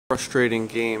Frustrating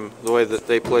game, the way that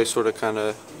they play, sort of kind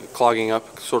of clogging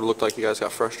up, sort of looked like you guys got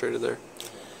frustrated there.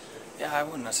 Yeah, I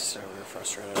wouldn't necessarily be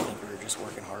frustrated. I think we were just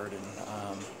working hard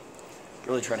and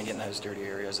really trying to get in those dirty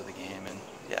areas of the game. And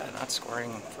yeah, not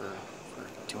scoring for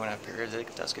 2.5 periods,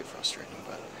 it does get frustrating.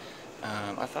 But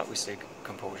I thought we stayed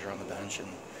composure on the bench,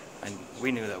 and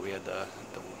we knew that we had the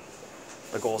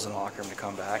goals in the locker room to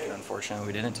come back, and unfortunately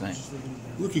we didn't tonight.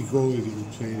 Rookie goalie that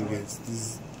you're playing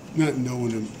against, not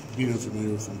knowing him, being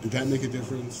unfamiliar with him, did that make a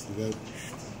difference?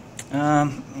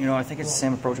 You know, I think it's the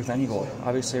same approach with any goalie.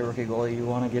 Obviously, a rookie goalie, you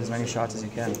want to get as many shots as you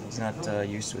can. He's not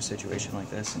used to a situation like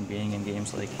this and being in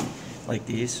games like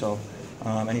these. So,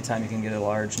 anytime you can get a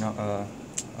large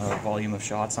volume of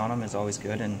shots on him is always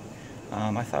good. And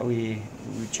I thought we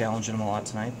challenged him a lot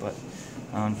tonight, but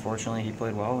unfortunately, he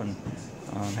played well, and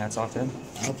hats off to him.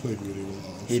 Al played really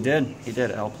well. Also. He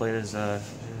did. Al played his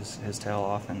tail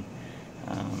off, and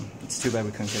it's too bad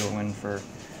we couldn't get a win for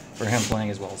him playing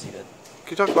as well as he did.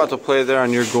 Can you talk about the play there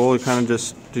on your goal? Did you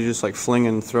just like fling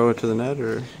and throw it to the net,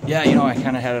 or? Yeah, you know, I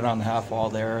kind of had it on the half wall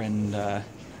there, and I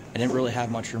didn't really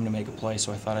have much room to make a play,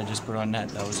 so I thought I'd just put it on net.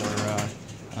 That was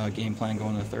our game plan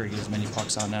going to the third, get as many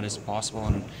pucks on net as possible,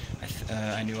 and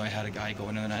I knew I had a guy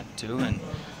going to the net too, and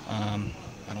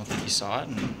I don't think he saw it,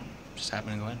 and just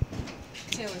happened to go in.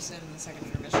 Taylor said in the second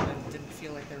intermission it didn't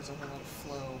feel like there was a whole lot of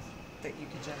flow that you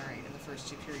could generate in the first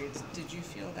 2 periods. Did you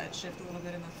feel that shift a little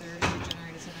bit in the third as you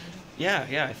generated some energy?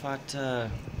 Yeah.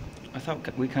 I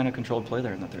thought we kind of controlled play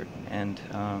there in the third, and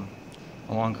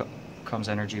along comes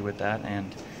energy with that,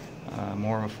 and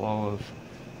more of a flow of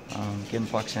getting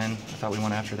pucks in. I thought we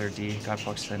went after their D, got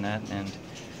pucks to the net, and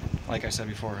like I said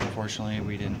before, unfortunately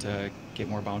we didn't get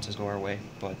more bounces go our way,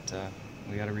 but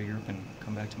we got to regroup and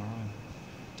come back tomorrow and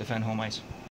defend home ice.